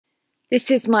This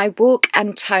is my walk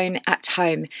and tone at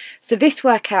home. So this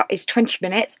workout is 20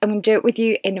 minutes. I'm going to do it with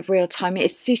you in real time. It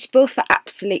is suitable for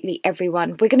absolutely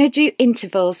everyone. We're going to do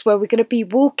intervals where we're going to be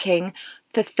walking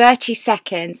for 30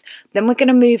 seconds, then we're going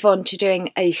to move on to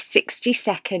doing a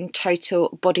 60-second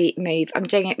total body move. I'm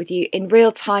doing it with you in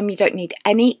real time. You don't need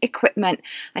any equipment,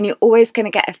 and you're always going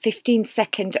to get a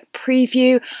 15-second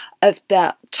preview of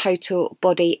the total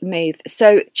body move.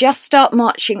 So just start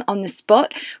marching on the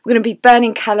spot. We're going to be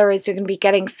burning calories, we're going to be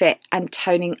getting fit and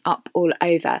toning up all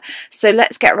over. So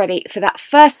let's get ready for that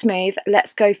first move.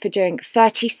 Let's go for doing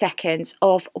 30 seconds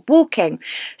of walking.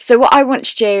 So what I want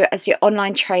to do as your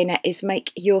online trainer is make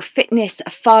your fitness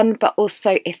fun but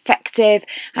also effective,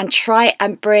 and try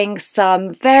and bring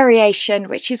some variation,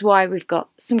 which is why we've got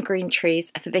some green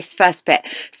trees for this first bit.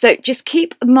 So just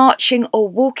keep marching or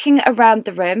walking around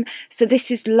the room. So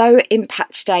this is low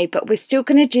impact today, but we're still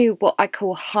going to do what I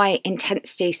call high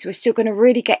intensity. So we're still going to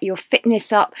really get your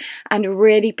fitness up and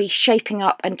really be shaping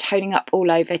up and toning up all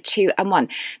over. 2 and 1.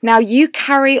 Now you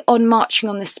carry on marching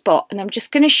on the spot, and I'm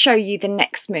just going to show you the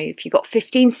next move. You've got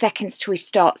 15 seconds till we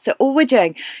start. So all we're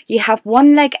doing, you have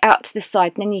one leg out to the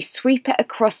side and then you sweep it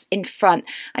across in front,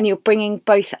 and you're bringing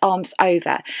both arms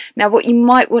over. Now what you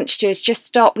might want to do is just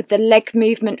start with the leg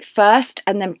movement first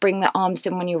and then bring the arms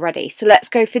in when you're ready. So let's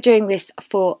go for doing this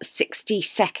for 60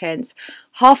 seconds.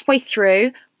 Halfway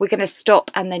through, we're going to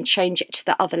stop and then change it to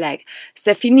the other leg.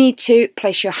 So if you need to,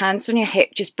 place your hands on your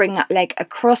hip, just bring that leg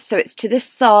across so it's to the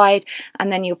side, and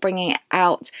then you're bringing it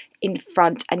out in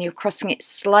front and you're crossing it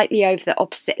slightly over the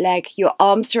opposite leg. Your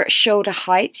arms are at shoulder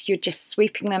height, you're just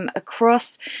sweeping them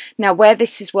across. Now where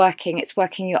this is working, it's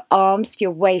working your arms,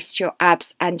 your waist, your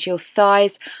abs and your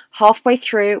thighs. Halfway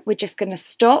through, we're just going to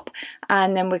stop,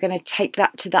 and then we're going to take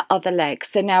that to the other leg.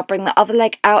 So now bring the other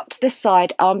leg out to the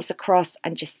side, arms across,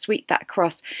 and just sweep that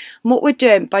across. And what we're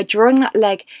doing by drawing that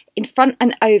leg in front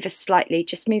and over slightly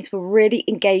just means we're really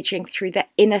engaging through the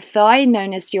inner thigh,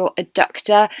 known as your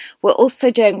adductor. We're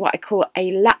also doing what I call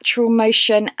a lateral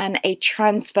motion and a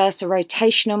transverse or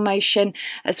rotational motion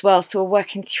as well. So we're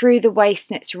working through the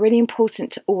waist, and it's really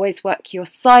important to always work your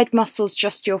side muscles,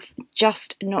 just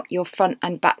not your front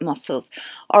and back muscles.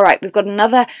 All right, we've got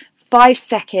another 5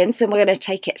 seconds, and we're going to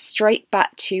take it straight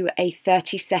back to a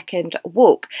 30-second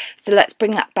walk. So let's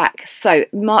bring that back. So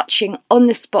marching on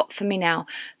the spot for me now,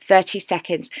 30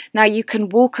 seconds. Now you can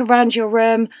walk around your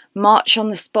room, march on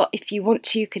the spot if you want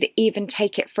to. You could even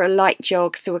take it for a light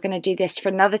jog. So we're going to do this for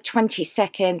another 20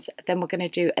 seconds, then we're going to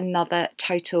do another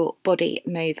total body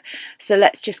move. So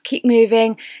let's just keep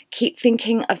moving, keep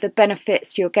thinking of the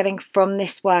benefits you're getting from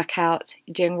this workout.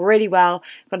 You're doing really well.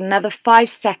 Got another 5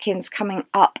 seconds coming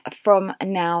up from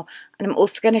now, and I'm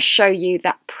also going to show you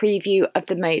that preview of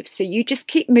the move. So you just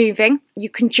keep moving.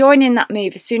 You can join in that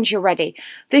move as soon as you're ready.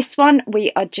 This one,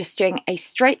 we are just doing a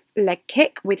straight leg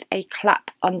kick with a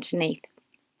clap underneath.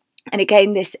 And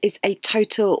again, this is a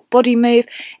total body move.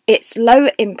 It's low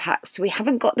impact, so we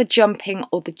haven't got the jumping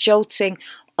or the jolting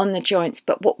on the joints,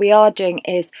 but what we are doing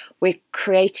is we're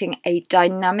creating a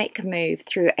dynamic move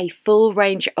through a full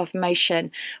range of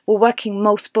motion. We're working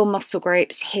multiple muscle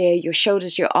groups here: your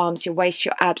shoulders, your arms, your waist,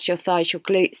 your abs, your thighs, your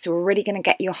glutes. So we're really going to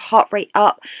get your heart rate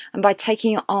up, and by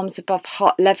taking your arms above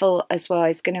heart level as well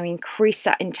is going to increase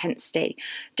that intensity.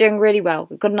 Doing really well.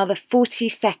 We've got another 40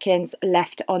 seconds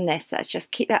left on this. Let's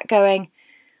just keep that going.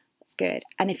 Good.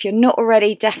 And if you're not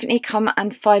already, definitely come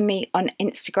and find me on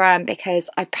Instagram, because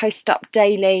I post up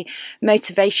daily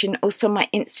motivation. Also on my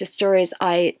Insta stories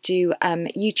I do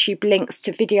YouTube links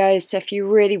to videos, so if you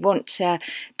really want to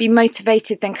be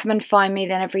motivated, then come and find me.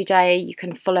 Then every day you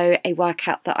can follow a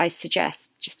workout that I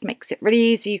suggest. Just makes it really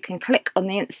easy. You can click on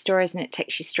the Insta stories and it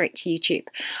takes you straight to YouTube.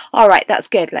 Alright, that's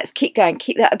good. Let's keep going.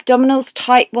 Keep the abdominals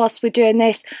tight whilst we're doing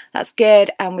this. That's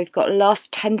good. And we've got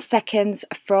last 10 seconds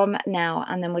from now,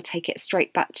 and then we'll take it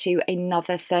straight back to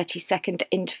another 30-second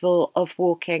interval of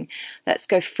walking. Let's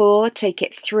go 4, take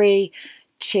it 3,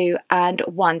 2 and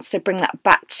 1. So bring that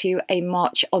back to a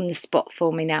march on the spot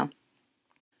for me now.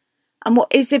 And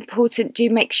what is important, do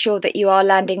make sure that you are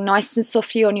landing nice and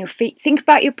softly on your feet. Think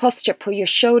about your posture. Pull your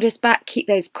shoulders back. Keep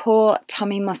those core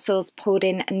tummy muscles pulled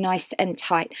in nice and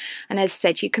tight. And as I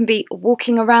said, you can be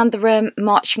walking around the room,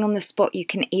 marching on the spot. You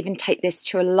can even take this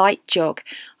to a light jog.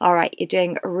 All right, you're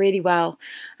doing really well.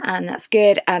 And that's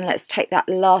good. And let's take that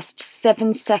last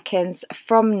 7 seconds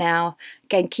from now.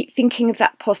 Again, keep thinking of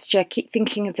that posture, keep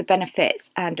thinking of the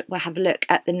benefits, and we'll have a look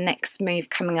at the next move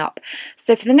coming up.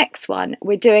 So for the next one,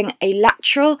 we're doing a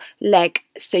lateral leg.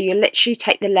 So you literally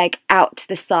take the leg out to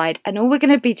the side, and all we're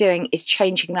going to be doing is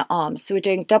changing the arms. So we're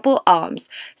doing double arms.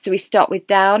 So we start with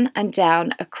down and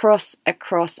down, across,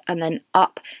 and then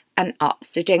up and up.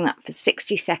 So doing that for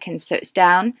 60 seconds. So it's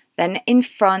down, then in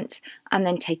front, and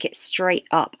then take it straight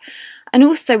up. And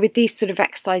also with these sort of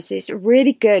exercises,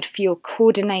 really good for your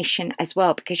coordination as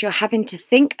well, because you're having to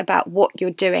think about what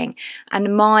you're doing,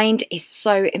 and mind is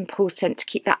so important to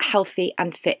keep that healthy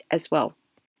and fit as well.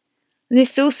 And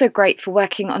this is also great for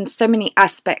working on so many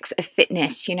aspects of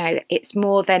fitness. You know, it's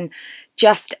more than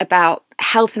just about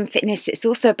health and fitness. It's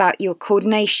also about your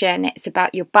coordination. It's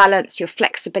about your balance, your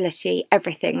flexibility,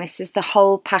 everything. This is the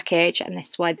whole package, and this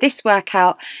is why this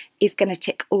workout is going to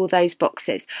tick all those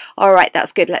boxes. All right,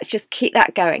 that's good. Let's just keep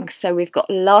that going. So we've got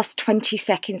last 20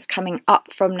 seconds coming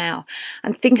up from now.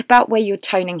 And think about where you're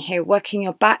toning here, working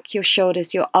your back, your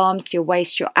shoulders, your arms, your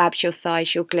waist, your abs, your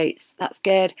thighs, your glutes. That's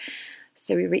good.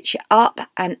 So we reach it up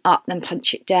and up, then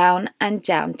punch it down and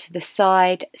down to the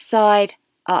side, side,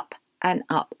 up and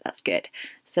up. That's good.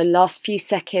 So last few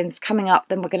seconds coming up,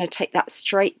 then we're going to take that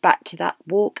straight back to that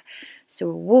walk. So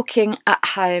we're walking at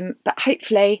home, but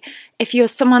hopefully if you're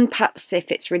someone, perhaps if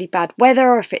it's really bad weather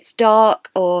or if it's dark,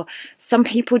 or some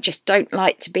people just don't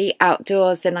like to be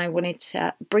outdoors, and I wanted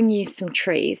to bring you some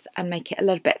trees and make it a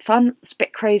little bit fun. It's a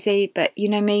bit crazy, but you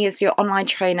know me, as your online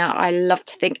trainer, I love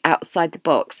to think outside the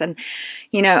box. And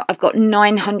you know, I've got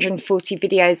 940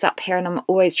 videos up here, and I'm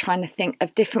always trying to think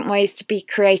of different ways to be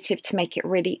creative to make it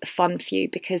really fun for you,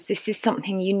 because this is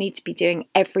something you need to be doing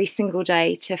every single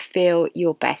day to feel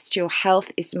your best. Your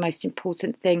health is the most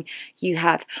important thing you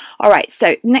have. All right,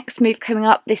 so next move coming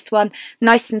up, this one,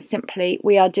 nice and simply,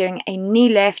 we are doing a knee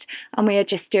lift, and we are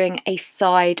just doing a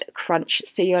side crunch.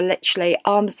 So you're literally,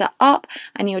 arms are up,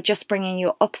 and you're just bringing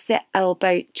your opposite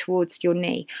elbow towards your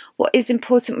knee. What is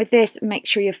important with this, make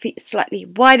sure your feet are slightly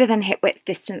wider than hip width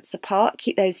distance apart.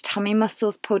 Keep those tummy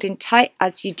muscles pulled in tight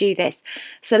as you do this.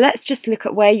 So let's just look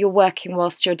at where you're working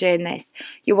whilst you're doing this.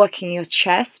 You're working your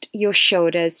chest, your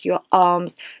shoulders, your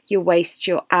arms, your waist,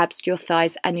 your abs, your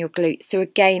thighs and your glutes. So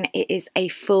again, it is a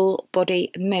full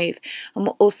body move, and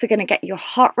we're also going to get your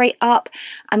heart rate up.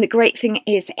 And the great thing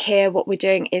is here, what we're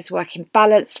doing is working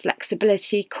balance,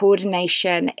 flexibility,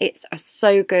 coordination. It's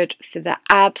so good for the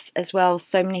abs as well.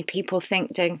 So many people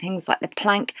think doing things like the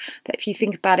plank, but if you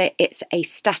think about it, it's a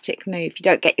static move. You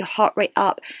don't get your heart rate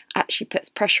up, actually puts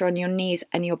pressure on your knees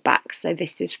and your back. So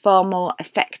this is far more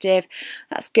effective.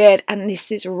 That's good. And this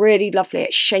is really lovely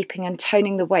at shaping and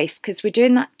toning the waist, because we're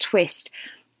doing that twist.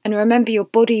 And remember, your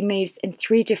body moves in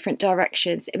 3 different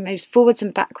directions. It moves forwards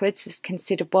and backwards is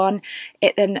considered one.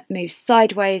 It then moves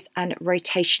sideways and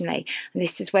rotationally. And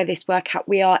this is where this workout,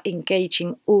 we are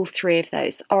engaging all 3 of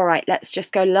those. All right, let's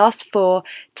just go last 4.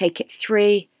 Take it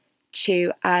 3,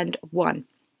 2 and 1.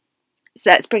 So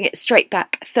let's bring it straight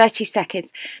back, 30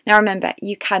 seconds. Now remember,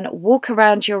 you can walk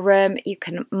around your room, you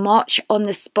can march on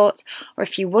the spot, or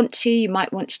if you want to, you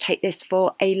might want to take this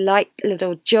for a light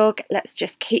little jog. Let's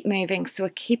just keep moving. So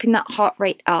we're keeping that heart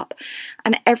rate up.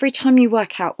 And every time you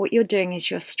work out, what you're doing is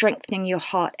you're strengthening your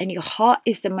heart, and your heart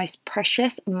is the most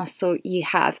precious muscle you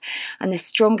have. And the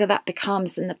stronger that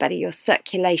becomes, and the better your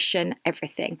circulation,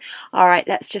 everything. All right,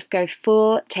 let's just go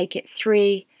 4, take it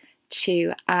 3,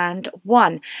 2 and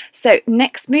 1. So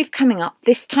next move coming up,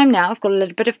 this time now I've got a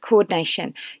little bit of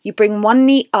coordination. You bring one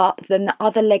knee up, then the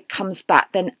other leg comes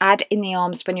back, then add in the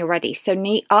arms when you're ready. So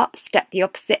knee up, step the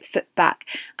opposite foot back,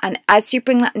 and as you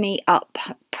bring that knee up,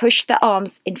 push the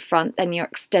arms in front, then you're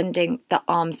extending the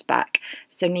arms back.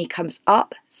 So knee comes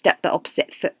up, step the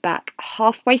opposite foot back.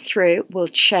 Halfway through we'll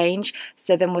change,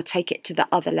 so then we'll take it to the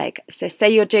other leg. So say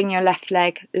you're doing your left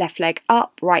leg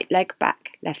up, right leg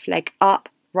back, left leg up,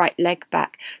 right leg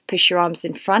back. Push your arms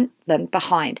in front, then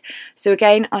behind. So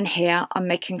again, on here, I'm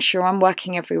making sure I'm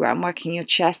working everywhere. I'm working your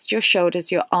chest, your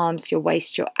shoulders, your arms, your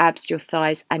waist, your abs, your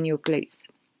thighs, and your glutes.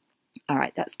 All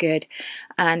right, that's good.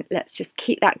 And let's just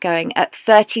keep that going. At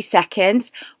 30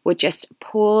 seconds, we'll just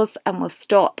pause and we'll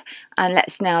stop. And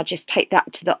let's now just take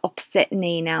that to the opposite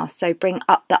knee now. So bring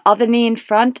up the other knee in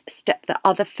front, step the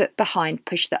other foot behind,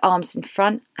 push the arms in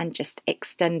front and just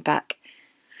extend back.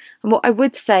 And what I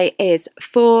would say is,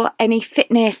 for any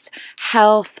fitness,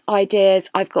 health ideas,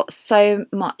 I've got so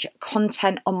much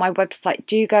content on my website.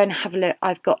 Do go and have a look.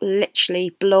 I've got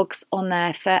literally blogs on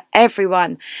there for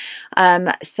everyone.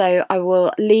 So I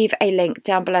will leave a link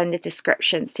down below in the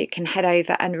description so you can head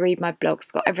over and read my blogs.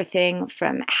 It's got everything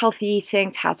from healthy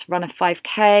eating to how to run a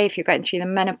 5K. If you're going through the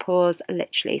menopause,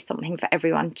 literally something for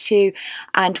everyone. 2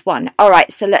 and 1. All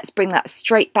right, so let's bring that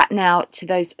straight back now to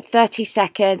those 30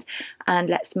 seconds and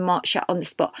let's marcher on the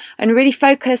spot. And really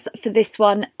focus for this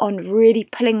one on really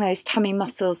pulling those tummy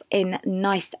muscles in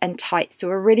nice and tight. So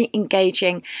we're really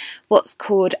engaging what's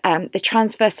called the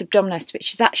transverse abdominis,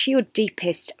 which is actually your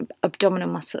deepest abdominal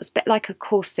muscle. It's a bit like a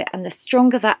corset, and the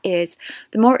stronger that is,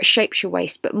 the more it shapes your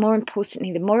waist, but more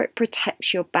importantly, the more it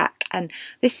protects your back. And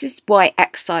this is why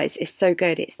exercise is so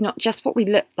good. It's not just what we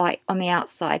look like on the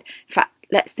outside. In fact,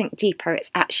 let's think deeper.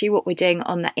 It's actually what we're doing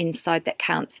on the inside that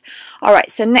counts. All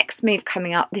right, so next move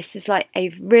coming up. This is like a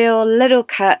real little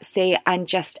curtsy and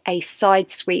just a side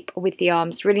sweep with the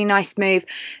arms. Really nice move.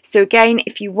 So again,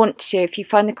 if you want to, if you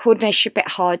find the coordination a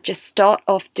bit hard, just start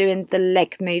off doing the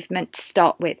leg movement to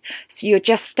start with. So you're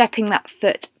just stepping that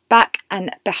foot back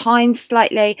and behind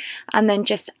slightly, and then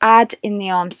just add in the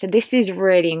arms. So this is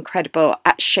really incredible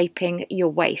at shaping your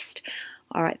waist.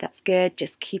 All right, that's good.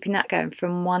 Just keeping that going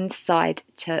from one side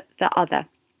to the other.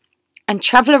 And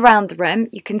travel around the room.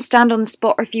 You can stand on the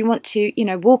spot, or if you want to,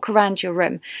 walk around your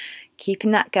room.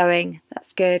 Keeping that going,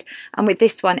 that's good. And with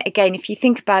this one, again, if you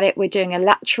think about it, we're doing a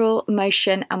lateral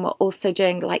motion and we're also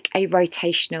doing like a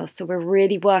rotational. So we're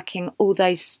really working all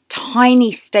those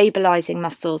tiny stabilizing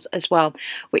muscles as well,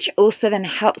 which also then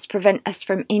helps prevent us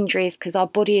from injuries because our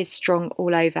body is strong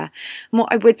all over. And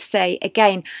what I would say,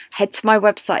 again, head to my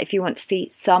website if you want to see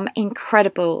some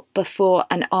incredible before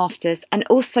and afters, and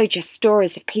also just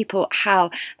stories of people, how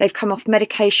they've come off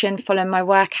medication following my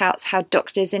workouts, how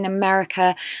doctors in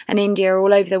America and India,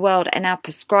 all over the world, are now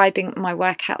prescribing my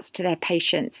workouts to their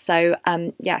patients. So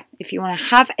yeah, if you want to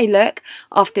have a look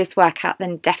after this workout,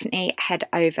 then definitely head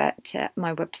over to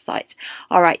my website.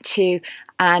 All right, 2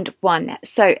 and 1.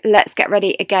 So let's get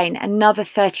ready again. Another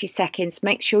 30 seconds.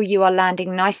 Make sure you are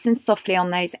landing nice and softly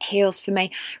on those heels for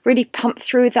me. Really pump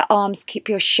through the arms. Keep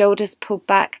your shoulders pulled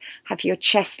back. Have your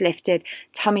chest lifted,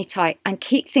 tummy tight, and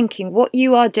keep thinking what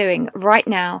you are doing right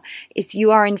now is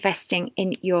you are investing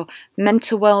in your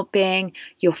mental well-being,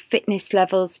 your fitness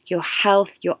levels, your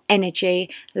health, your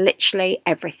energy, literally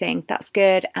everything. That's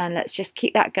good. And let's just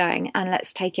keep that going. And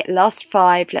let's take it last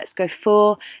 5. Let's go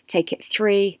 4. Take it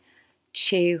 3,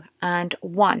 2 and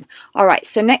 1. All right,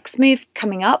 so next move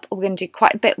coming up, we're going to do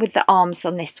quite a bit with the arms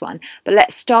on this one, but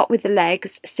let's start with the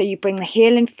legs. So you bring the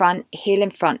heel in front,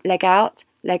 leg out,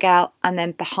 and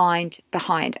then behind.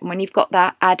 And when you've got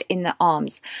that, add in the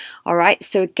arms. All right,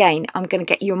 so again, I'm going to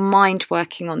get your mind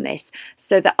working on this.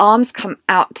 So the arms come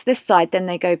out to the side, then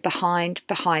they go behind,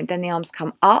 then the arms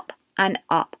come up and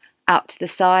up, out to the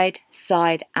side,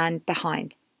 and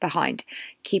behind,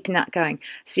 keeping that going.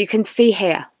 So you can see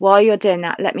here, while you're doing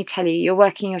that, let me tell you, you're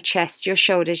working your chest, your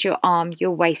shoulders, your arm,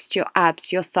 your waist, your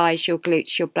abs, your thighs, your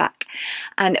glutes, your back.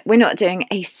 And we're not doing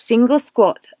a single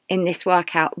squat in this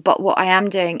workout, but what I am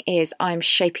doing is I'm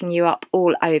shaping you up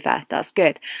all over. That's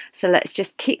good. So let's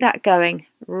just keep that going.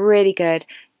 Really good.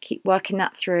 Keep working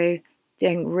that through.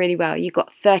 Doing really well. You've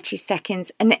got 30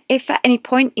 seconds, and if at any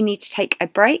point you need to take a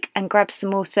break and grab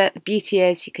some water, the beauty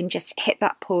is you can just hit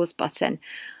that pause button.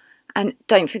 And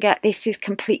don't forget, this is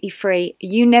completely free.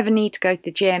 You never need to go to the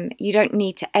gym. You don't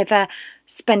need to ever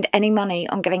spend any money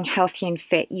on getting healthy and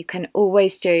fit. You can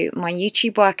always do my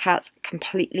YouTube workouts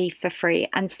completely for free,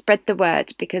 and spread the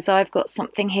word, because I've got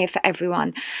something here for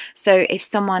everyone. So if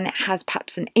someone has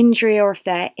perhaps an injury, or if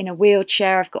they're in a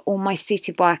wheelchair, I've got all my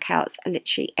seated workouts.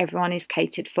 Literally everyone is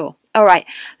catered for. All right,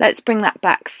 let's bring that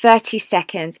back. 30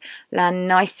 seconds. Land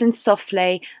nice and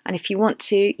softly, and if you want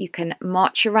to, you can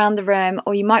march around the room,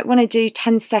 or you might want to do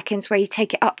 10 seconds where you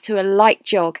take it up to a light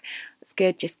jog. That's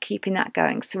good, just keeping that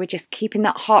going. So we're just keeping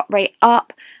that heart rate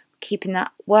up, keeping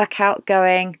that workout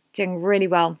going, doing really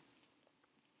well.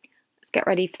 Let's get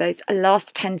ready for those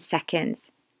last 10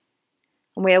 seconds.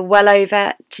 And we are well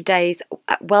over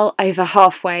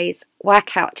halfway's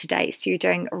workout today, so you're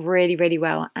doing really, really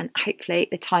well, and hopefully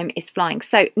the time is flying.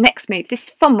 So next move, this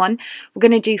is a fun one. We're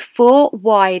going to do 4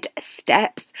 wide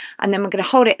steps, and then we're going to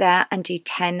hold it there and do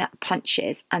 10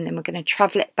 punches, and then we're going to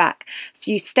travel it back. So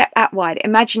you step out wide.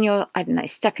 Imagine you're, I don't know,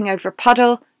 stepping over a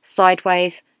puddle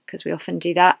sideways, because we often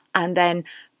do that, and then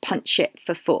punch it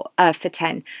for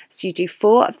 10. So you do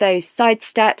 4 of those side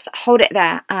steps, hold it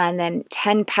there, and then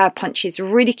 10 power punches.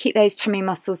 Really keep those tummy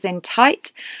muscles in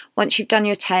tight. Once you've done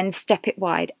your 10, step it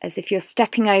wide as if you're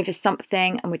stepping over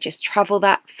something, and we just travel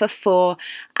that for 4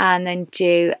 and then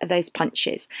do those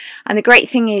punches. And the great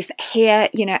thing is here,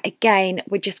 again,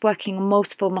 we're just working on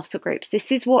multiple muscle groups.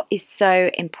 This is what is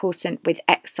so important with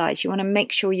exercise. You want to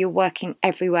make sure you're working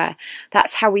everywhere.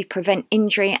 That's how we prevent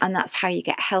injury, and that's how you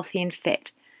get healthy and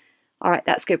fit. All right,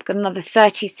 that's good. We've got another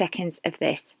 30 seconds of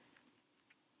this.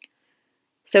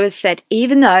 So as I said,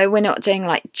 even though we're not doing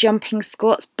like jumping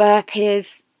squats,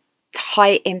 burpees,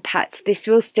 high impact. This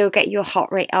will still get your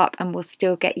heart rate up and will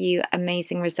still get you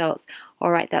amazing results.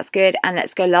 All right, that's good. And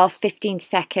let's go last 15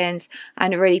 seconds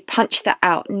and really punch that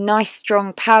out. Nice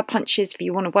strong power punches. If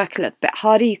you want to work a little bit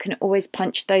harder, you can always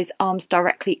punch those arms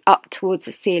directly up towards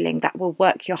the ceiling. That will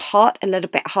work your heart a little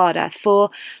bit harder. 4,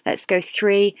 let's go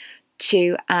 3,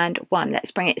 2 and 1.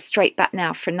 Let's bring it straight back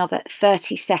now for another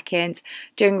 30 seconds.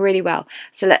 Doing really well.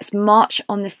 So let's march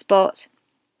on the spot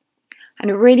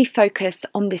and really focus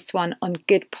on this one, on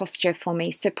good posture for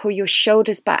me. So pull your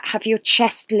shoulders back, have your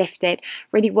chest lifted,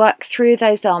 really work through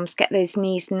those arms, get those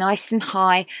knees nice and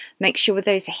high. Make sure with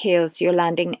those heels you're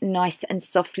landing nice and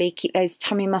softly. Keep those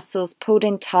tummy muscles pulled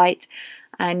in tight.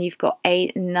 And you've got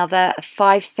another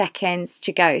 5 seconds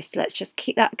to go. So let's just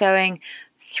keep that going.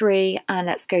 3 and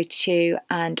let's go 2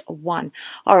 and 1.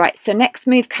 All right, so next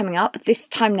move coming up, this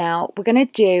time now we're going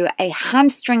to do a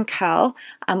hamstring curl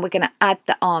and we're going to add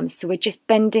the arms. So we're just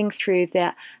bending through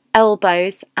the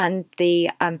elbows and the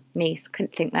knees.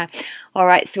 Couldn't think there. All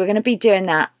right, so we're going to be doing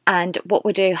that, and what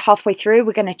we'll do halfway through,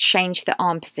 we're going to change the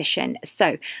arm position.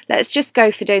 So let's just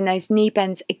go for doing those knee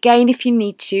bends again. If you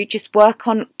need to, just work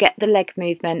on get the leg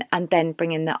movement and then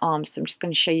bring in the arms. So I'm just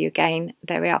going to show you again.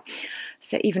 There we are.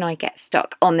 So even I get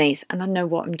stuck on these and I know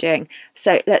what I'm doing.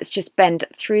 So let's just bend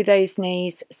through those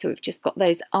knees. So we've just got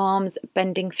those arms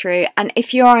bending through. And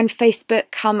if you are on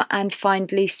Facebook, come and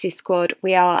find Lucy Squad.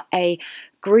 We are a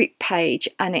group page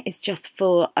and it is just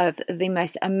full of the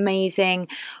most amazing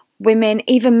women,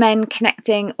 even men,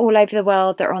 connecting all over the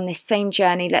world that are on this same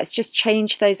journey. Let's just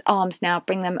change those arms now,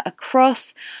 bring them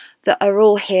across, that are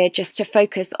all here just to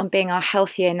focus on being our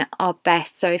healthy and our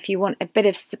best. So if you want a bit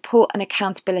of support and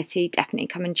accountability, definitely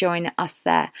come and join us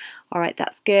there. All right,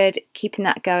 that's good. Keeping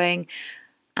that going.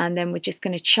 And then we're just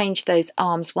going to change those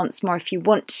arms once more. If you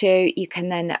want to, you can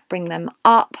then bring them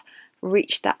up,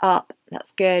 reach that up.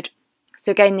 That's good.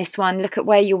 So again, this one, look at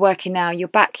where you're working now, your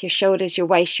back, your shoulders, your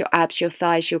waist, your abs, your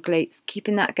thighs, your glutes.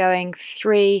 Keeping that going.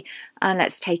 3, and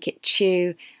let's take it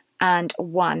 2 and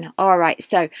 1. All right,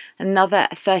 so another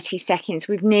 30 seconds.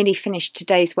 We've nearly finished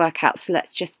today's workout, so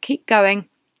let's just keep going.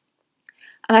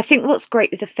 And I think what's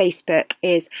great with the Facebook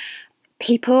is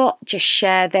people just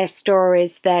share their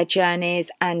stories, their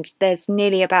journeys, and there's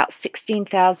nearly about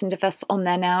 16,000 of us on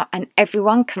there now, and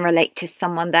everyone can relate to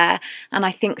someone there. And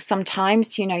I think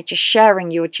sometimes, you know, just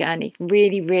sharing your journey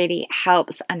really, really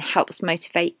helps and helps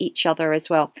motivate each other as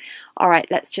well. All right,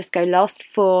 let's just go last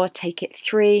 4, take it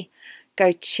 3,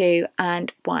 go 2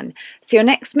 and 1. So your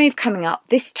next move coming up,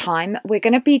 this time we're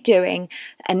going to be doing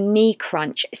a knee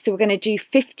crunch. So we're going to do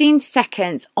 15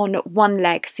 seconds on one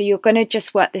leg. So you're going to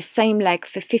just work the same leg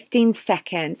for 15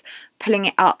 seconds, pulling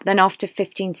it up. Then after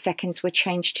 15 seconds, we'll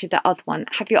change to the other one.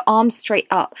 Have your arms straight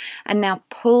up and now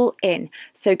pull in.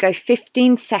 So go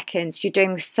 15 seconds. You're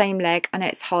doing the same leg. I know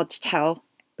it's hard to tell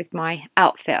with my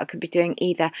outfit. I could be doing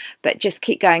either, but just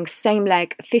keep going. Same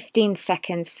leg, 15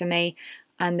 seconds for me.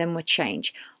 And then we'll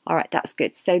change. All right, that's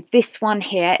good. So this one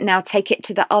here, now take it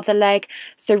to the other leg.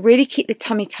 So really keep the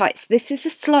tummy tight. So this is a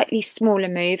slightly smaller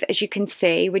move. As you can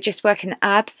see, we're just working the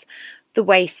abs, the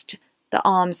waist, the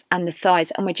arms and the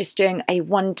thighs, and we're just doing a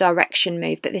one direction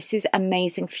move, but this is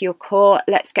amazing for your core.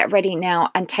 Let's get ready now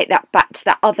and take that back to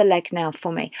that other leg now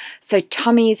for me. So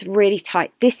tummy is really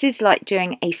tight. This is like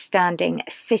doing a standing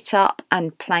sit up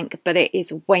and plank, but it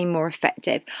is way more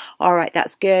effective. All right,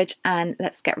 that's good. And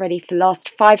let's get ready for the last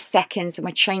 5 seconds, and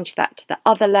we'll change that to the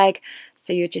other leg.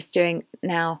 So you're just doing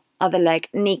now other leg,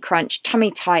 knee crunch,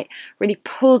 tummy tight. Really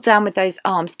pull down with those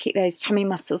arms. Keep those tummy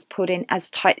muscles pulled in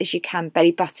as tight as you can.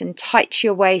 Belly button tight to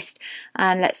your waist.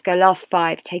 And let's go last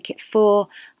 5. Take it 4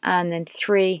 and then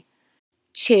 3,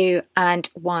 2 and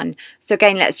 1. So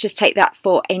again, let's just take that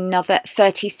for another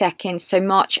 30 seconds. So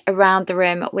march around the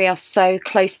room. We are so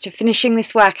close to finishing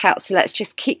this workout, so let's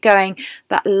just keep going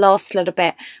that last little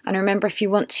bit. And remember, if you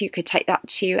want to, you could take that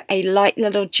to a light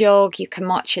little jog. You can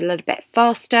march a little bit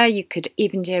faster. You could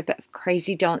even do a bit of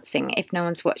crazy dancing if no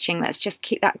one's watching. Let's just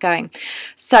keep that going.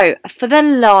 So for the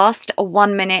last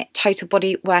 1 minute total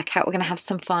body workout, we're going to have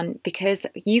some fun because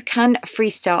you can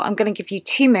freestyle. I'm going to give you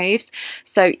 2 moves,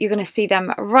 so you're going to see them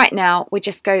right now. We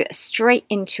just go straight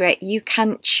into it. You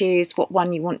can choose what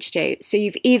one you want to do. So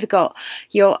you've either got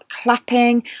your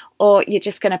clapping or you're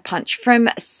just going to punch from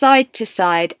side to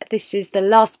side. This is the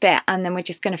last bit, and then we're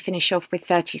just going to finish off with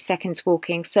 30 seconds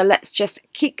walking. So let's just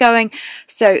keep going.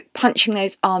 So punching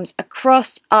those arms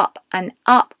across, up and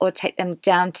up, or take them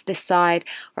down to the side,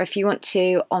 or if you want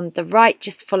to on the right,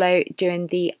 just follow doing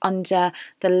the under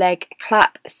the leg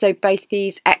clap. So both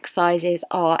these exercises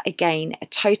are again a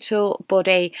total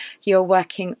body, you're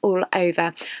working all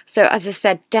over. So as I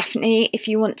said, definitely if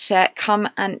you want to come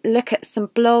and look at some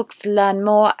blogs, learn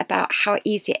more about how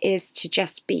easy it is to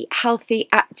just be healthy,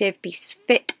 active, be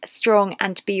fit, strong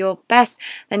and be your best,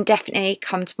 then definitely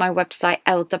come to my website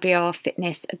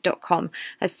lwrfitness.com.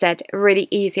 As said, really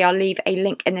easy. I'll leave a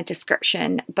link in the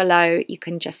description below, you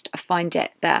can just find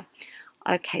it there.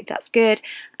 Okay, that's good.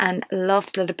 And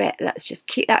last little bit, let's just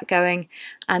keep that going,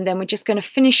 and then we're just going to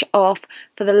finish off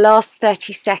for the last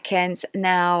 30 seconds.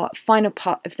 Now, final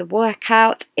part of the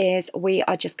workout is we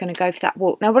are just going to go for that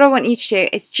walk. Now what I want you to do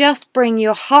is just bring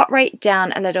your heart rate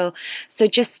down a little, so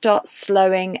just start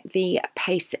slowing the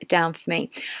pace down for me.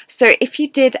 So if you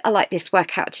did like this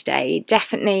workout today,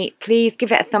 definitely please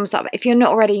give it a thumbs up. If you're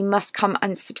not already, you must come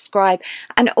and subscribe,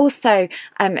 and also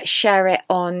share it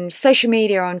on social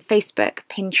media, on Facebook,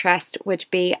 Pinterest would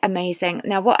be amazing.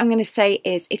 Now what I'm going to say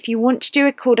is, if you want to do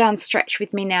a cool down stretch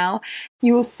with me now,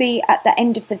 you will see at the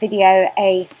end of the video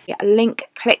a link.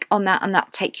 Click on that and that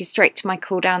will take you straight to my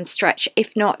cool down stretch.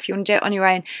 If not, if you want to do it on your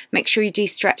own, make sure you do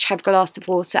stretch, have a glass of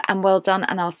water, and well done,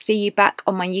 and I'll see you back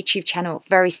on my YouTube channel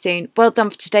very soon. Well done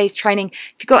for today's training.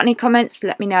 If you've got any comments,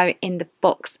 let me know in the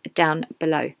box down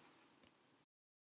below.